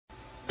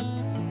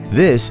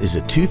This is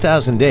a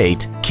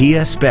 2008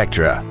 Kia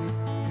Spectra.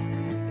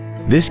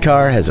 This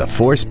car has a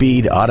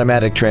 4-speed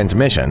automatic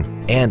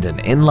transmission and an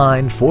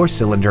inline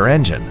 4-cylinder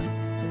engine.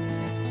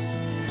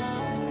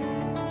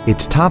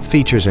 Its top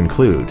features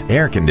include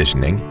air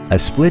conditioning, a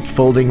split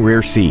folding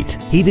rear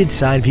seat, heated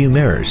side view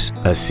mirrors,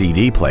 a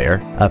CD player,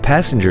 a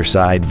passenger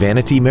side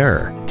vanity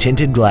mirror,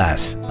 tinted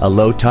glass, a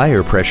low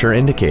tire pressure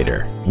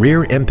indicator,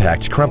 rear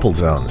impact crumple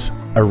zones,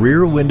 a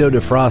rear window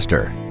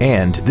defroster,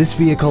 and this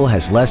vehicle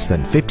has less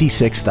than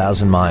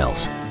 56,000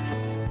 miles.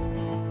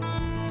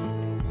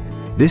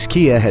 This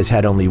Kia has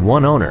had only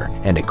one owner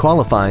and it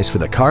qualifies for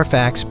the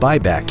Carfax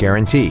buyback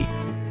guarantee.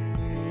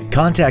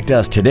 Contact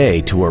us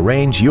today to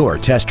arrange your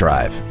test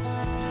drive.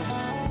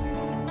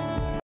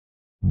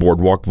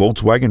 Boardwalk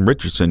Volkswagen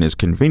Richardson is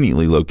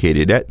conveniently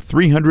located at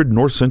 300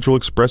 North Central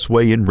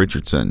Expressway in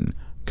Richardson.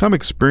 Come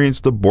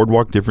experience the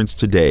Boardwalk difference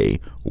today.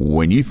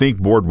 When you think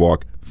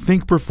Boardwalk,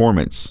 think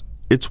performance.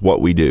 It's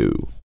what we do.